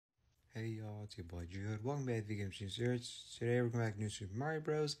Hey y'all, it's your boy Jude. Welcome back to the Game Search. Today we're going back to New Super Mario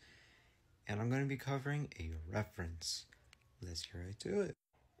Bros. And I'm going to be covering a reference. Let's get right to it.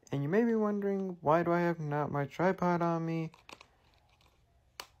 And you may be wondering, why do I have not my tripod on me?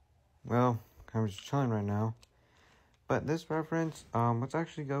 Well, I'm just chilling right now. But this reference, let's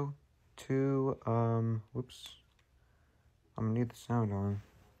actually go to, whoops. I'm going to need the sound on.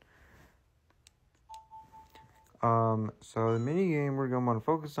 So the mini game we're going to want to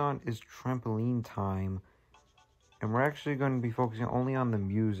focus on is Trampoline Time. And we're actually going to be focusing only on the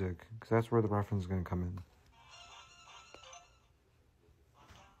music, because that's where the reference is going to come in.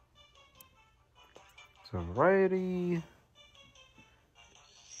 So, righty.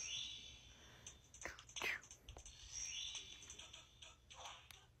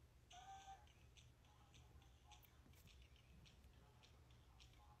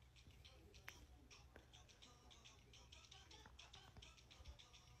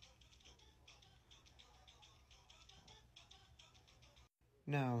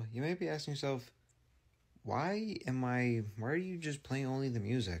 Now, you may be asking yourself, why are you just playing only the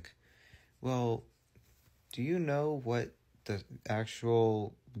music? Well, do you know what the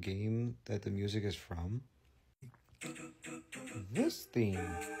actual game that the music is from? This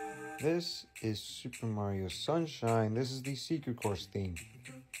theme. This is Super Mario Sunshine. This is the Secret Course theme.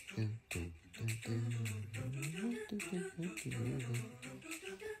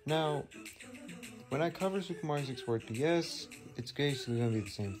 Now, when I cover Super Mario 64 DS, it's basically going to be the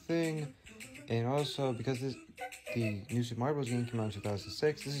same thing. And also, because the new Super Mario Bros. Game came out in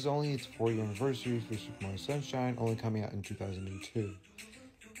 2006, this is only its 4th year anniversary for Super Mario Sunshine, only coming out in 2002.